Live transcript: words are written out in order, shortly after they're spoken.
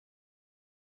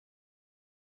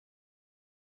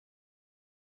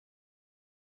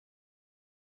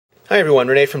Hi everyone,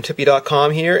 Renee from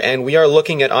Tippy.com here, and we are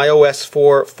looking at iOS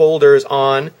 4 folders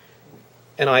on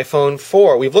an iPhone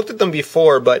 4. We've looked at them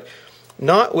before, but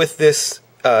not with this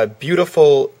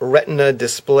beautiful Retina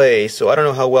display, so I don't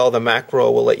know how well the macro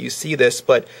will let you see this,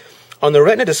 but on the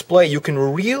Retina display you can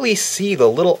really see the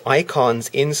little icons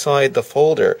inside the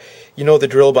folder. You know the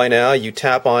drill by now. You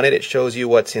tap on it, it shows you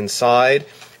what's inside.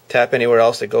 Tap anywhere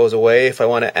else, it goes away. If I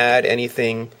want to add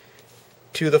anything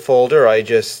to the folder, I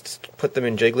just put them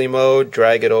in jiggly mode,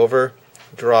 drag it over,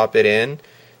 drop it in.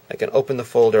 I can open the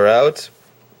folder out.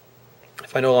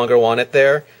 If I no longer want it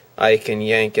there, I can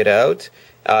yank it out.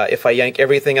 If I yank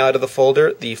everything out of the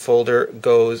folder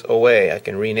goes away. I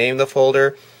can rename the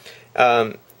folder.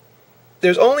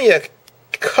 There's only a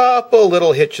couple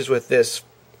little hitches with this.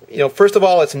 You know, first of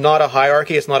all, it's not a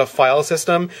hierarchy, it's not a file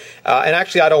system, and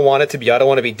actually I don't want it to be. I don't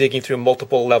want to be digging through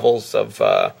multiple levels of,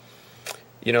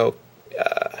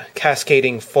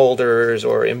 cascading folders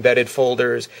or embedded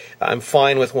folders. I'm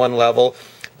fine with one level.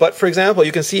 But for example,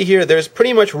 you can see here there's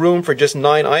pretty much room for just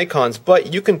 9 icons,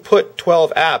 but you can put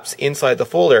 12 apps inside the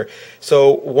folder.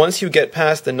 So once you get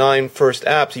past the 9 first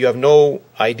apps, you have no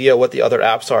idea what the other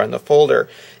apps are in the folder.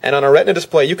 And on a Retina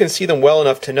display, you can see them well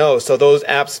enough to know. So those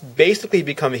apps basically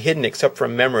become hidden except for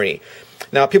memory.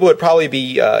 Now, people would probably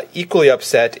be equally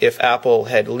upset if Apple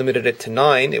had limited it to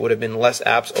 9. It would have been less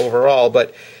apps overall,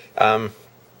 but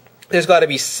there's got to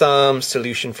be some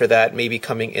solution for that, maybe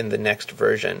coming in the next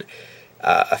version.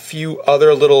 A few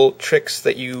other little tricks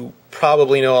that you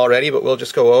probably know already, but we'll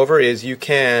just go over, is you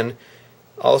can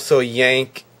also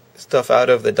yank stuff out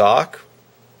of the dock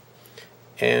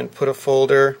and put a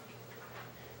folder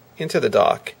into the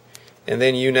dock. And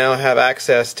then you now have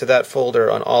access to that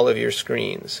folder on all of your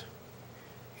screens.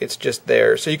 It's just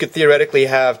there. So you could theoretically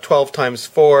have 12 times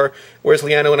 4. Where's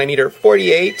Leanna when I need her?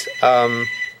 48.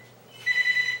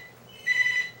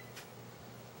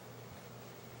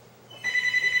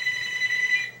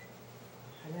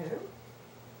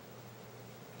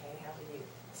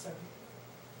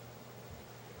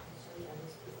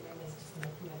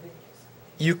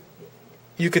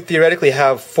 You could theoretically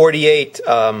have 48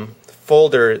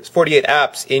 folders, 48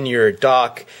 apps in your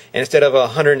dock, and instead of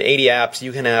 180 apps,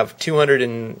 you can have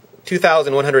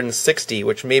 2,160,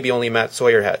 which maybe only Matt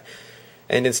Sawyer had.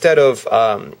 And instead of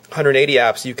 180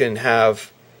 apps, you can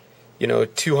have,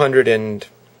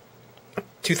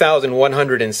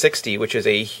 2,160, which is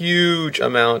a huge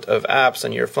amount of apps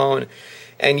on your phone.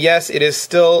 And yes, it is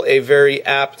still a very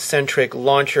app-centric,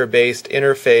 launcher-based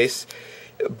interface.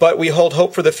 But we hold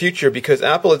hope for the future because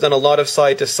Apple has done a lot of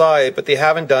side-to-side, but they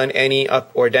haven't done any up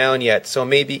or down yet. So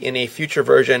maybe in a future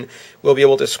version, we'll be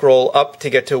able to scroll up to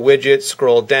get to widgets,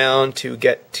 scroll down to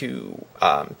get to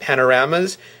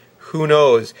panoramas. Who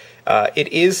knows? It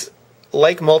is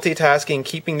like multitasking,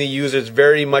 keeping the users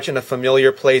very much in a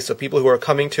familiar place, so people who are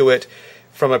coming to it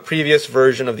from a previous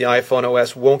version of the iPhone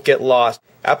OS won't get lost.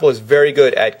 Apple is very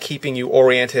good at keeping you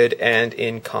oriented and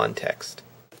in context.